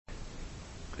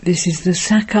This is the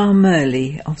Sakar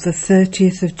Murli of the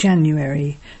 30th of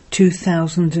January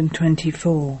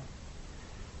 2024.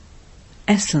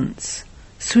 Essence.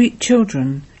 Sweet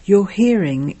children, your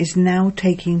hearing is now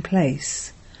taking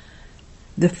place.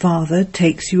 The Father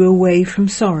takes you away from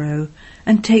sorrow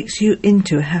and takes you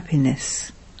into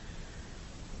happiness.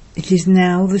 It is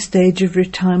now the stage of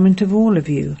retirement of all of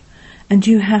you, and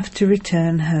you have to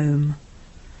return home.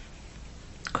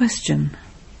 Question.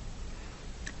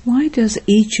 Why does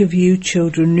each of you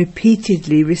children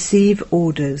repeatedly receive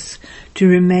orders to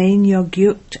remain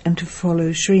yogyukt and to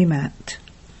follow Srimat?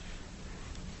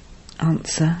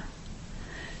 Answer.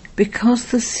 Because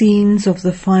the scenes of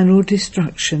the final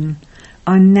destruction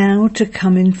are now to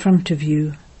come in front of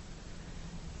you.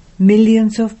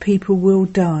 Millions of people will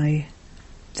die.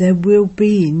 There will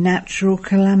be natural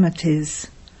calamities.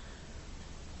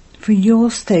 For your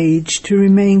stage to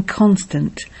remain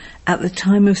constant at the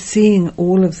time of seeing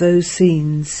all of those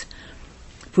scenes,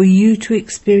 for you to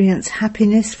experience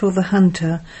happiness for the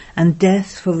hunter and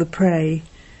death for the prey,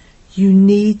 you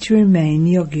need to remain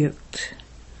yogyukt.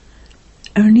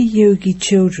 Only yogi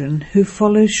children who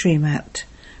follow Srimat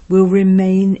will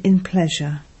remain in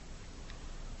pleasure.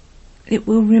 It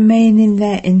will remain in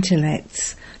their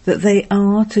intellects that they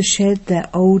are to shed their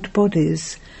old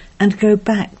bodies and go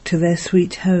back to their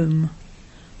sweet home.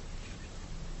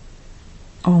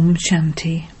 Om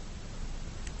Shanti.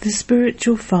 The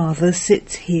spiritual father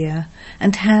sits here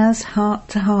and has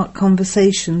heart-to-heart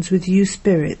conversations with you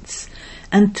spirits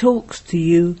and talks to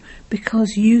you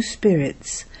because you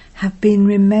spirits have been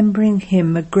remembering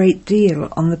him a great deal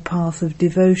on the path of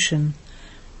devotion.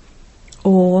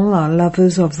 All are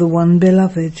lovers of the one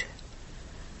beloved.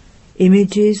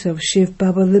 Images of Shiv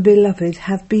Baba the beloved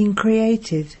have been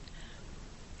created.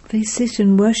 They sit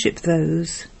and worship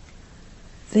those.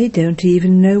 They don't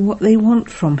even know what they want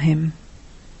from him.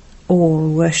 All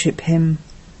worship him.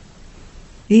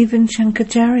 Even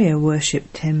Shankaracharya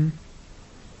worshipped him.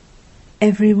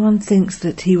 Everyone thinks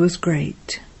that he was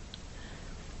great.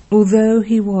 Although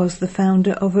he was the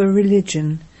founder of a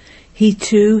religion, he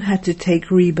too had to take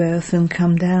rebirth and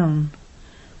come down.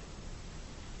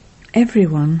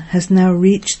 Everyone has now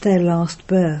reached their last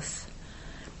birth.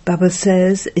 Baba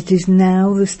says it is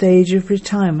now the stage of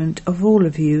retirement of all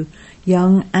of you,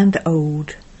 young and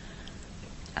old.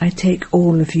 I take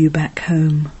all of you back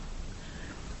home.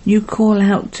 You call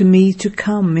out to me to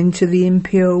come into the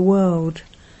impure world.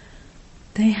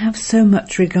 They have so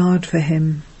much regard for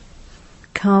him.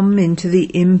 Come into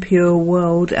the impure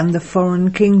world and the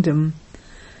foreign kingdom.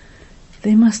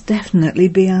 They must definitely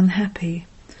be unhappy.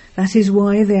 That is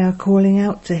why they are calling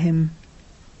out to him.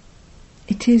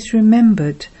 It is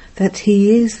remembered that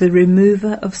he is the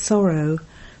remover of sorrow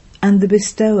and the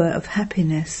bestower of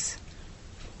happiness.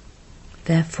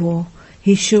 Therefore,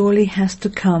 he surely has to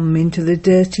come into the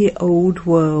dirty old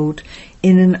world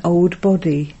in an old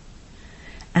body,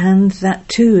 and that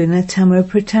too in a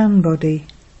Tamo-Pradhan body.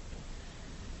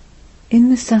 In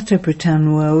the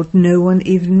Sato-Pradhan world, no one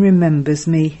even remembers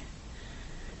me.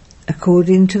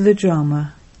 According to the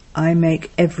drama, I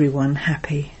make everyone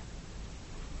happy.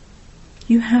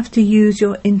 You have to use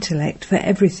your intellect for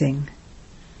everything.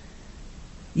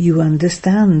 You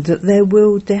understand that there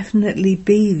will definitely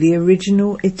be the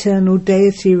original eternal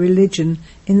deity religion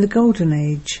in the Golden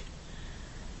Age.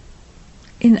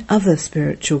 In other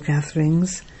spiritual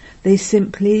gatherings, they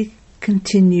simply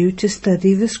continue to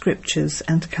study the scriptures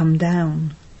and come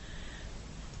down.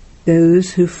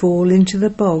 Those who fall into the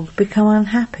bog become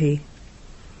unhappy.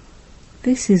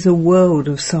 This is a world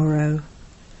of sorrow.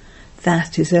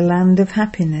 That is a land of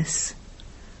happiness.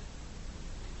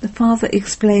 The Father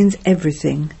explains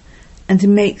everything and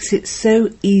makes it so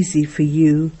easy for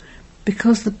you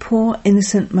because the poor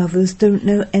innocent mothers don't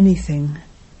know anything.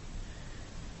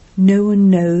 No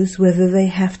one knows whether they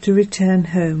have to return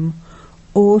home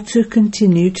or to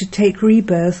continue to take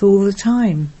rebirth all the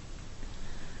time.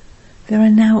 There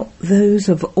are now those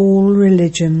of all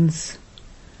religions.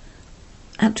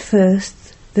 At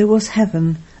first there was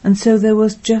heaven, and so there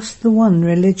was just the one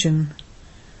religion.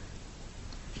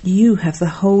 You have the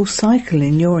whole cycle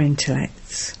in your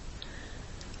intellects.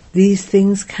 These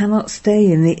things cannot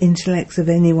stay in the intellects of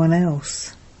anyone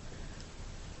else.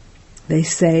 They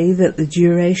say that the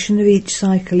duration of each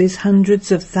cycle is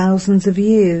hundreds of thousands of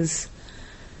years.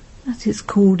 That is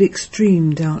called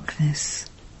extreme darkness.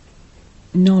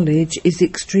 Knowledge is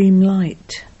extreme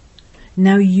light.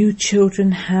 Now you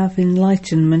children have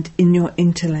enlightenment in your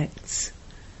intellects.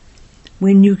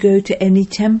 When you go to any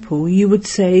temple, you would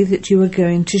say that you are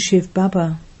going to Shiv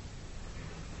Baba.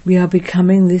 We are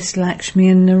becoming this Lakshmi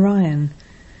and Narayan.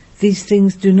 These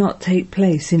things do not take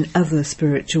place in other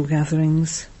spiritual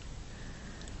gatherings.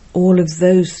 All of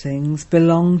those things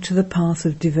belong to the path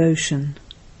of devotion.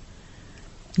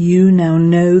 You now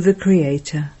know the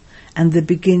Creator and the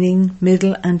beginning,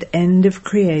 middle and end of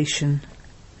creation.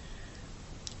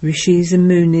 Rishis and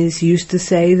Munis used to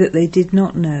say that they did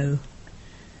not know.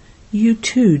 You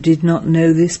too did not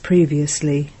know this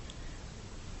previously.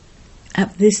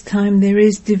 At this time there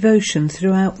is devotion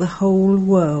throughout the whole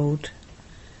world.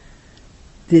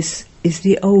 This is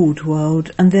the old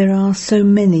world, and there are so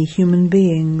many human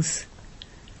beings.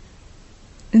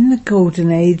 In the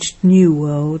golden aged new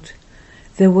world,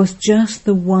 there was just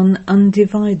the one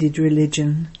undivided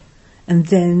religion, and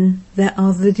then there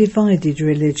are the divided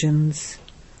religions.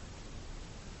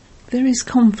 There is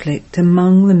conflict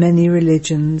among the many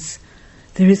religions.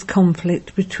 There is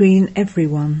conflict between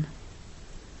everyone.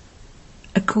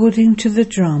 According to the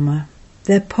drama,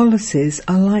 their policies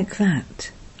are like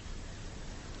that.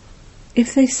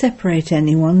 If they separate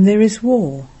anyone, there is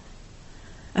war.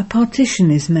 A partition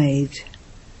is made.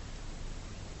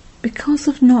 Because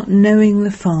of not knowing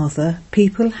the Father,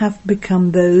 people have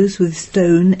become those with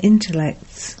stone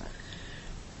intellects.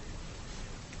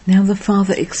 Now the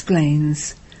Father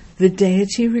explains, the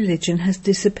deity religion has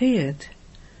disappeared.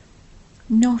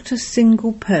 Not a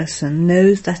single person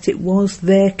knows that it was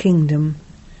their kingdom.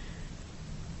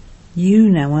 You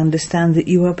now understand that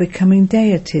you are becoming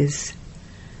deities.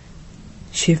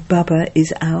 Shiv Baba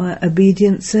is our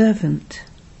obedient servant.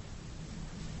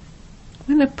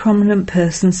 When a prominent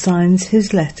person signs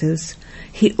his letters,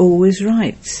 he always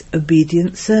writes,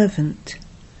 obedient servant.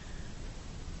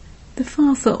 The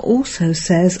Father also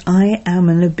says, I am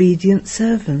an obedient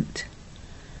servant.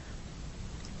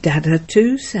 Dada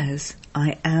too says,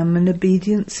 I am an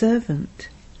obedient servant.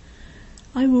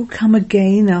 I will come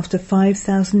again after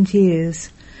 5,000 years,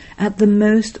 at the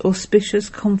most auspicious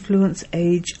confluence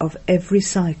age of every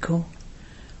cycle.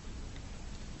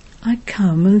 I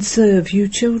come and serve you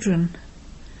children.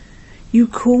 You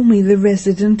call me the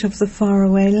resident of the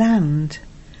faraway land.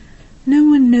 No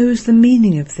one knows the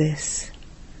meaning of this.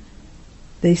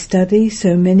 They study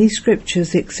so many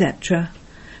scriptures, etc.,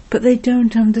 but they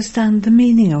don't understand the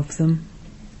meaning of them.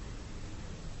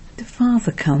 The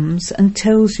Father comes and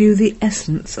tells you the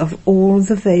essence of all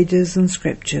the Vedas and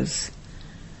scriptures.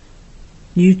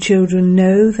 You children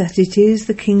know that it is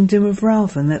the kingdom of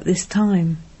Ravan at this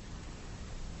time.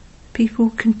 People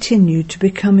continue to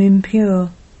become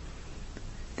impure.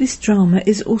 This drama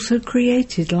is also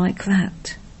created like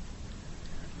that.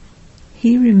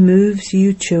 He removes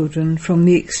you children from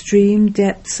the extreme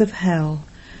depths of hell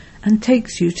and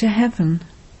takes you to heaven.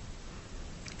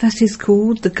 That is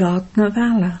called the Garden of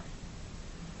Allah.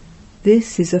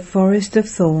 This is a forest of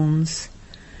thorns,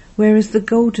 whereas the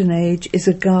Golden Age is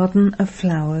a garden of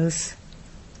flowers.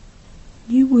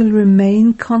 You will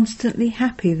remain constantly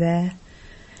happy there,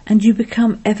 and you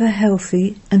become ever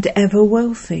healthy and ever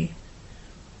wealthy.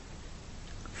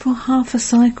 For half a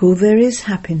cycle there is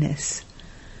happiness,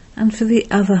 and for the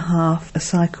other half a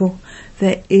cycle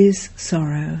there is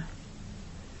sorrow.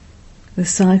 The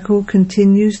cycle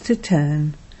continues to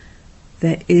turn.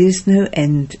 There is no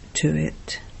end to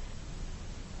it.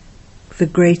 The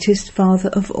greatest Father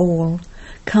of all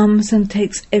comes and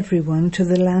takes everyone to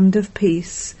the land of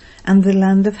peace and the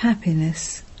land of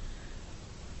happiness.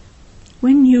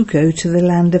 When you go to the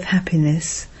land of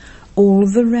happiness, all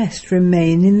the rest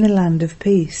remain in the land of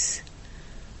peace.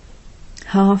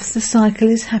 Half the cycle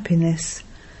is happiness,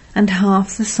 and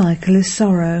half the cycle is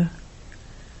sorrow.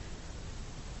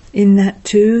 In that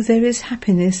too there is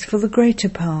happiness for the greater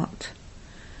part.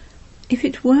 If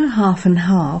it were half and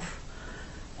half,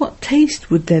 what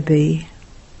taste would there be?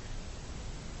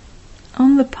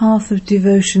 On the path of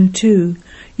devotion too,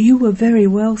 you were very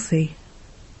wealthy.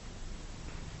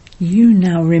 You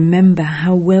now remember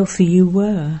how wealthy you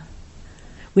were.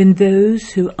 When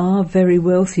those who are very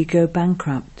wealthy go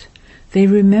bankrupt, they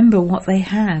remember what they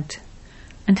had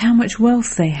and how much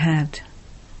wealth they had.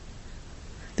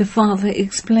 The Father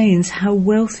explains how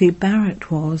wealthy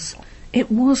Bharat was. It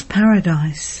was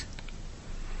paradise.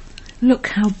 Look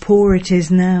how poor it is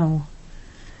now.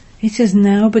 It has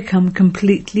now become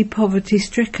completely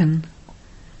poverty-stricken.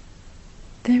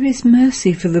 There is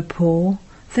mercy for the poor.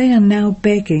 They are now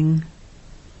begging.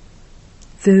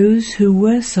 Those who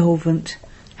were solvent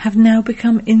have now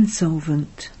become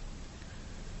insolvent.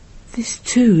 This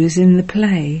too is in the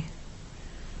play.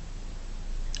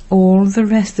 All the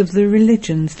rest of the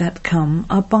religions that come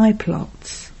are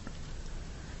byplots.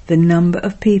 The number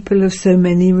of people of so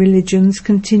many religions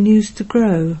continues to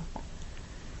grow.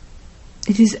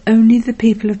 It is only the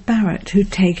people of Bharat who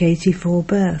take 84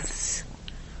 births.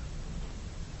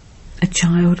 A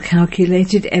child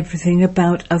calculated everything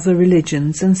about other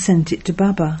religions and sent it to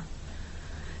Baba.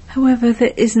 However,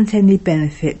 there isn't any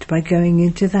benefit by going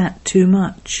into that too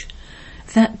much.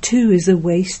 That too is a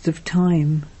waste of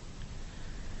time.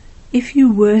 If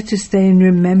you were to stay in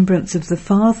remembrance of the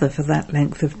Father for that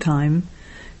length of time,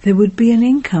 there would be an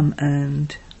income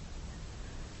earned.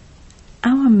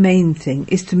 Our main thing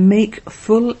is to make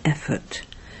full effort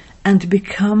and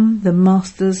become the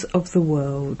masters of the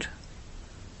world.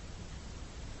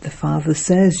 The Father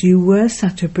says you were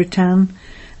Satyapradhan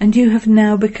and you have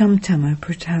now become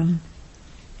Tamapradhan.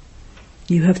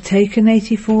 You have taken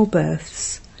 84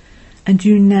 births and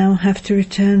you now have to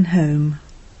return home.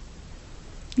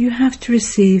 You have to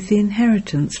receive the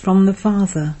inheritance from the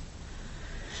Father.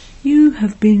 You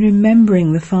have been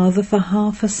remembering the Father for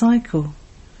half a cycle.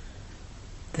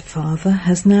 The Father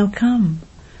has now come,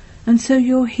 and so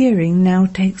your hearing now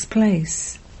takes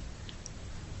place.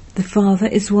 The Father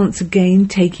is once again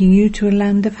taking you to a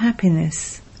land of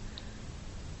happiness.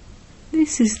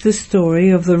 This is the story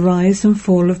of the rise and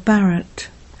fall of Bharat.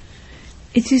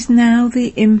 It is now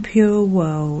the impure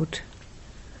world.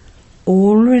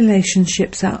 All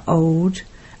relationships are old,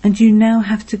 and you now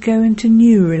have to go into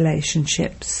new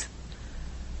relationships.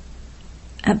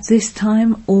 At this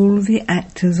time, all the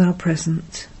actors are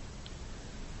present.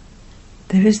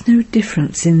 There is no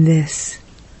difference in this.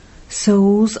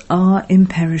 Souls are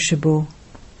imperishable.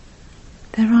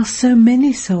 There are so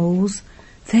many souls,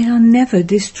 they are never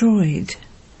destroyed.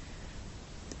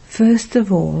 First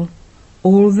of all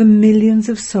the millions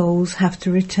of souls have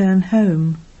to return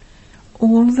home.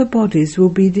 All the bodies will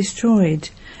be destroyed,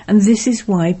 and this is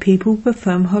why people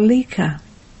perform Holika.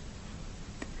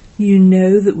 You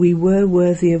know that we were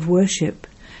worthy of worship,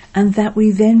 and that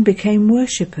we then became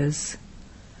worshippers,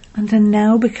 and are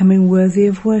now becoming worthy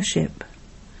of worship.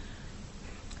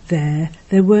 There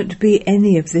won't be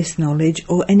any of this knowledge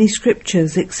or any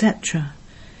scriptures, etc.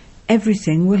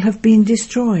 Everything will have been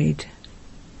destroyed.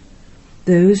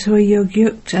 Those who are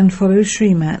yogyukt and follow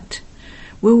Srimat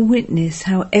will witness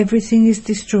how everything is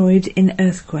destroyed in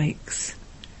earthquakes.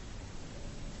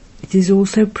 It is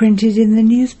also printed in the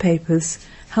newspapers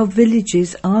how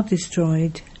villages are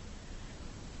destroyed.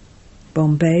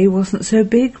 Bombay wasn't so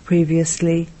big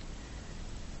previously.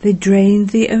 They drained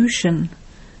the ocean,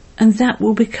 and that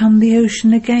will become the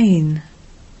ocean again.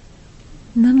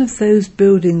 None of those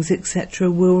buildings,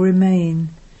 etc., will remain.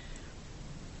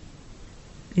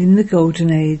 In the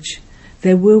Golden Age,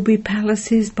 there will be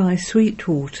palaces by sweet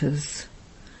waters.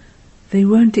 They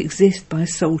won't exist by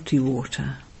salty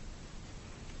water.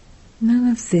 None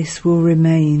of this will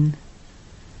remain.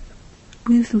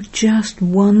 With just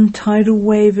one tidal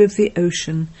wave of the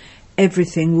ocean,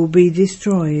 everything will be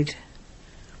destroyed.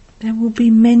 There will be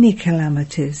many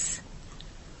calamities.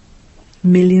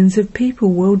 Millions of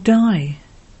people will die.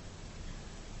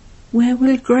 Where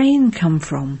will grain come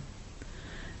from?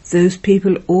 Those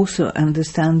people also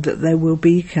understand that there will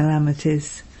be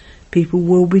calamities. People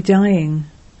will be dying.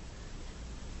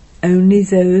 Only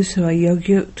those who are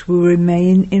yogyukt will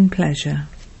remain in pleasure.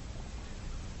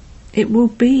 It will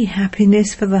be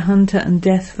happiness for the hunter and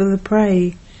death for the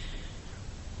prey.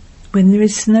 When there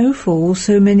is snowfall,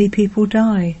 so many people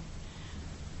die.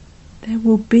 There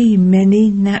will be many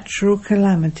natural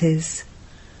calamities.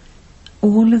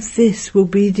 All of this will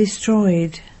be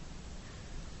destroyed.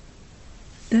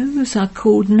 Those are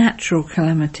called natural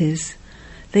calamities.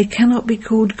 They cannot be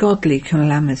called godly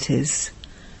calamities.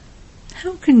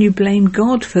 How can you blame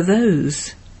God for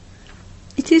those?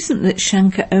 It isn't that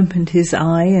Shankar opened his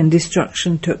eye and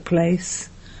destruction took place.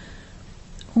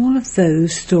 All of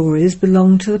those stories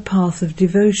belong to the path of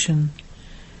devotion.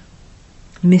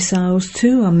 Missiles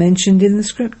too are mentioned in the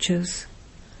scriptures.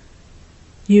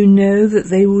 You know that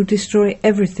they will destroy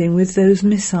everything with those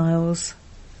missiles.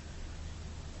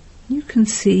 You can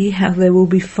see how there will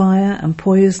be fire and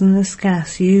poisonous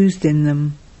gas used in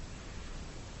them.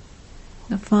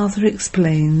 The Father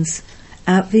explains,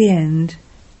 at the end,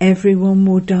 everyone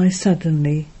will die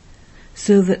suddenly,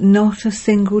 so that not a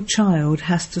single child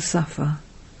has to suffer.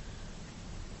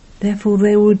 Therefore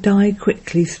they will die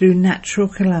quickly through natural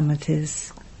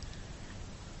calamities.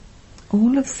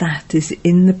 All of that is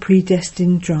in the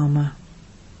predestined drama.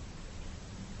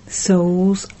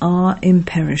 Souls are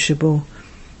imperishable.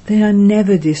 They are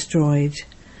never destroyed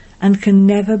and can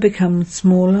never become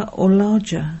smaller or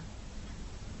larger.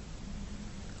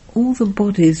 All the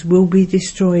bodies will be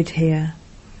destroyed here.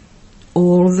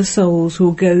 All the souls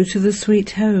will go to the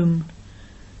sweet home.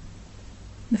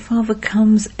 The Father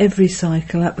comes every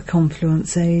cycle at the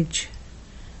confluence age.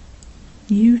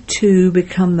 You too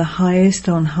become the highest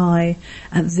on high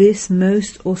at this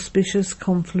most auspicious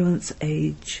confluence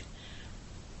age.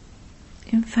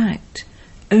 In fact,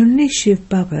 only Shiv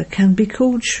Baba can be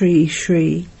called Shri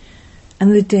Shri,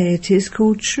 and the deity is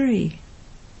called Shri.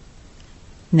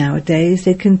 Nowadays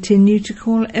they continue to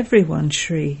call everyone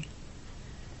Shri.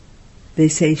 They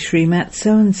say Srimat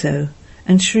so-and-so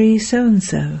and Shri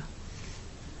so-and-so.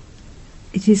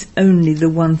 It is only the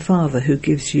one Father who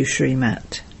gives you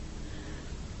Srimat.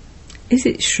 Is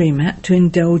it Srimat to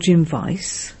indulge in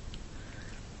vice?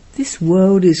 This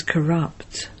world is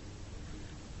corrupt.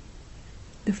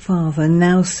 The Father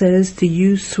now says to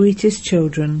you sweetest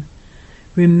children,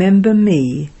 remember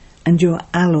me and your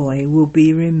alloy will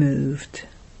be removed.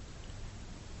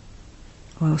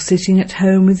 While sitting at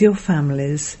home with your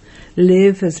families,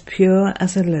 live as pure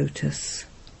as a lotus.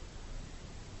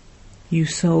 You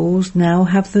souls now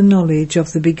have the knowledge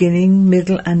of the beginning,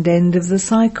 middle and end of the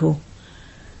cycle,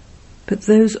 but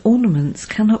those ornaments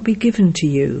cannot be given to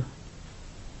you.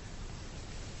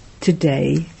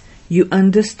 Today you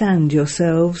understand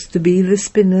yourselves to be the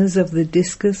spinners of the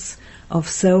discus of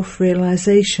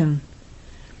self-realization,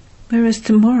 whereas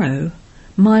tomorrow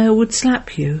Maya would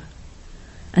slap you,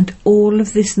 and all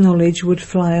of this knowledge would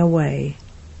fly away.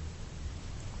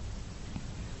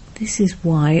 This is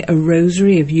why a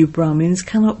rosary of you Brahmins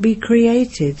cannot be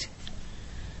created.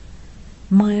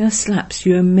 Maya slaps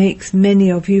you and makes many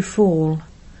of you fall,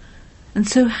 and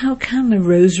so how can a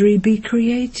rosary be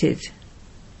created?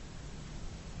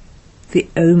 The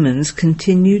omens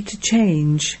continue to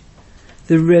change.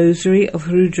 The rosary of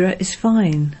Rudra is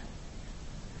fine.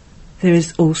 There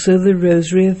is also the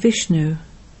rosary of Vishnu,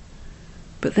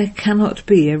 but there cannot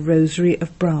be a rosary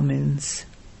of Brahmins.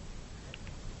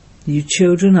 You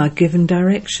children are given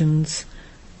directions.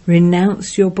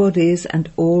 Renounce your bodies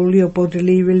and all your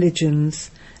bodily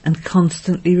religions, and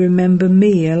constantly remember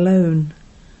me alone.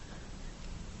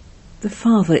 The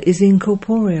Father is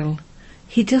incorporeal.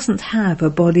 He doesn't have a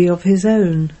body of his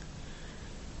own.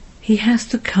 He has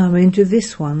to come into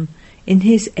this one in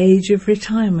his age of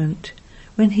retirement,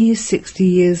 when he is 60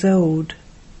 years old.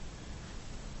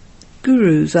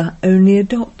 Gurus are only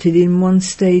adopted in one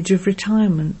stage of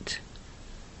retirement.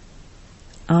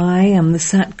 I am the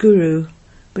Satguru,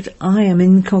 but I am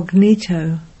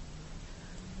incognito.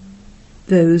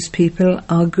 Those people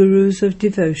are gurus of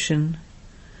devotion,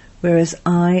 whereas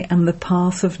I am the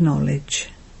path of knowledge.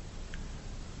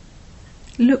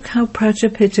 Look how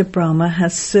Prajapita Brahma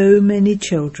has so many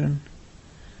children.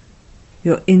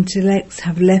 Your intellects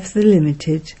have left the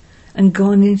limited and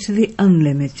gone into the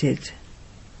unlimited.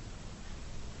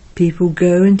 People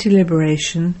go into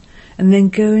liberation and then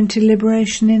go into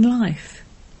liberation in life.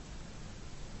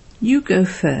 You go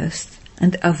first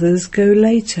and others go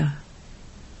later.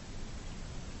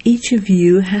 Each of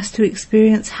you has to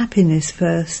experience happiness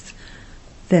first,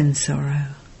 then sorrow.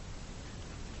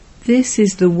 This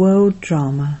is the world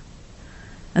drama,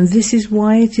 and this is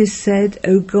why it is said,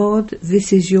 O God,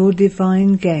 this is your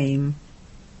divine game.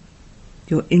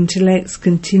 Your intellects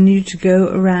continue to go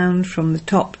around from the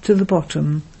top to the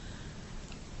bottom.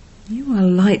 You are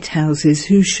lighthouses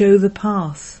who show the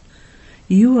path.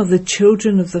 You are the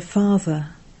children of the Father.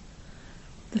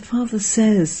 The Father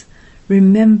says,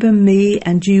 remember me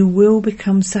and you will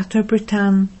become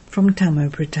Satopratan from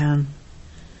Tamopratan.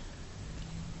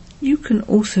 You can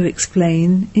also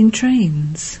explain in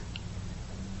trains.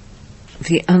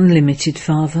 The unlimited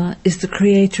Father is the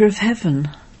creator of heaven.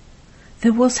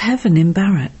 There was heaven in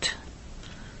Bharat.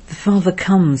 The Father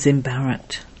comes in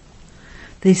Bharat.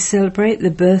 They celebrate the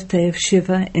birthday of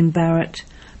Shiva in Bharat,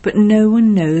 but no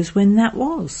one knows when that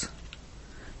was.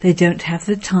 They don't have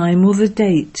the time or the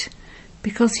date,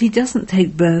 because he doesn't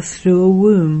take birth through a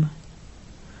womb.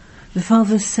 The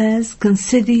Father says,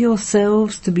 consider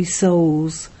yourselves to be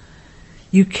souls.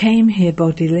 You came here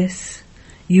bodiless,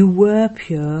 you were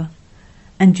pure,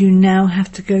 and you now have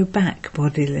to go back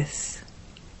bodiless.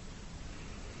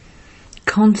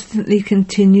 Constantly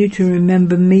continue to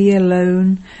remember me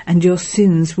alone, and your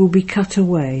sins will be cut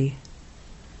away.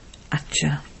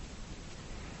 Acha.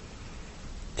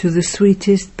 To the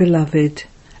sweetest beloved,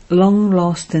 long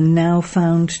lost and now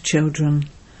found children,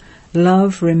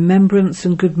 love, remembrance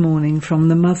and good morning from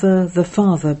the Mother, the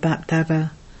Father,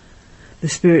 Bapdada. The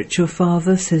spiritual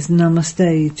Father says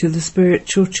Namaste to the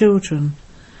spiritual children,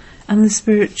 and the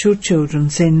spiritual children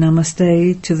say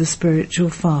Namaste to the spiritual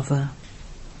Father.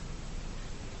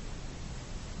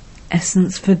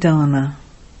 Essence for Dana.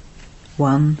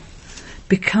 1.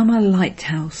 Become a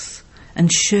lighthouse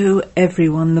and show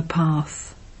everyone the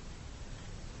path.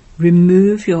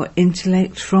 Remove your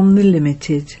intellect from the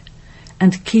limited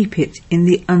and keep it in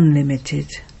the unlimited.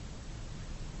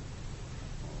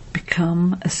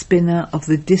 Become a spinner of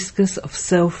the discus of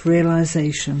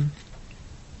self-realization.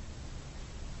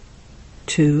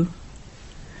 to,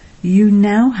 you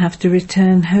now have to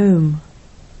return home.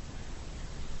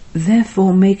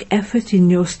 Therefore make effort in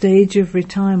your stage of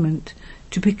retirement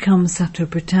to become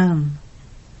Sattva-Pradhan.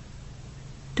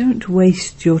 Don't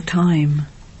waste your time.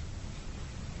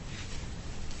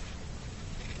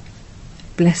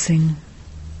 Blessing.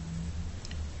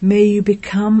 May you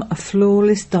become a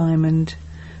flawless diamond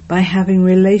by having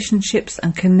relationships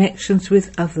and connections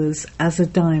with others as a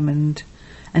diamond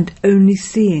and only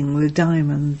seeing the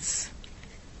diamonds.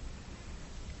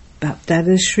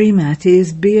 Bapdada's Srimat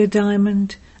is be a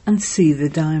diamond and see the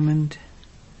diamond.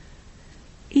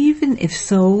 Even if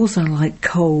souls are like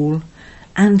coal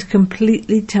and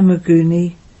completely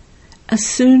tamaguni, as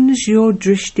soon as your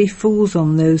drishti falls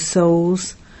on those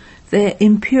souls, their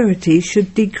impurity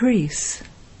should decrease.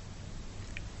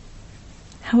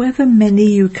 However many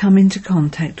you come into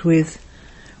contact with,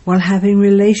 while having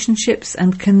relationships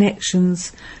and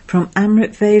connections from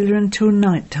Amrit Vela until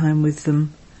night time with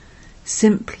them,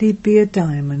 simply be a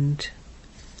diamond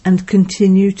and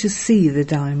continue to see the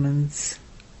diamonds.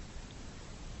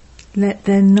 Let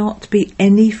there not be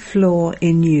any flaw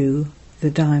in you,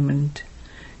 the diamond,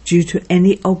 due to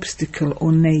any obstacle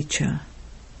or nature.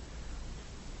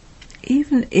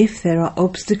 Even if there are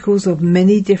obstacles of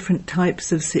many different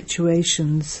types of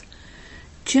situations,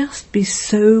 just be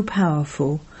so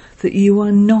powerful that you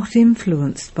are not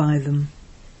influenced by them.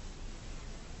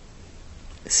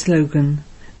 Slogan: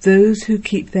 those who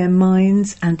keep their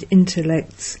minds and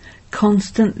intellects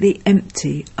constantly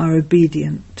empty are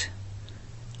obedient.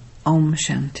 Om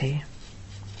Shanti.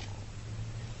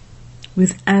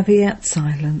 With Avyat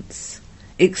silence,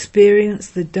 experience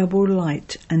the double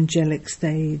light angelic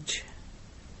stage.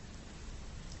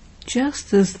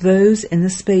 Just as those in a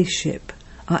spaceship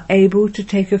are able to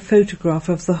take a photograph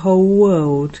of the whole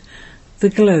world, the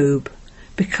globe,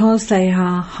 because they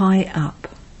are high up,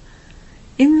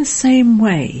 in the same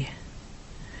way,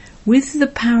 with the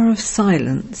power of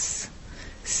silence,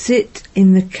 sit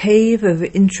in the cave of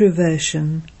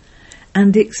introversion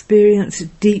and experience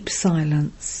deep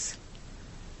silence.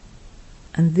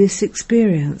 And this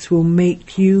experience will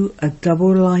make you a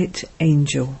double light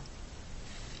angel.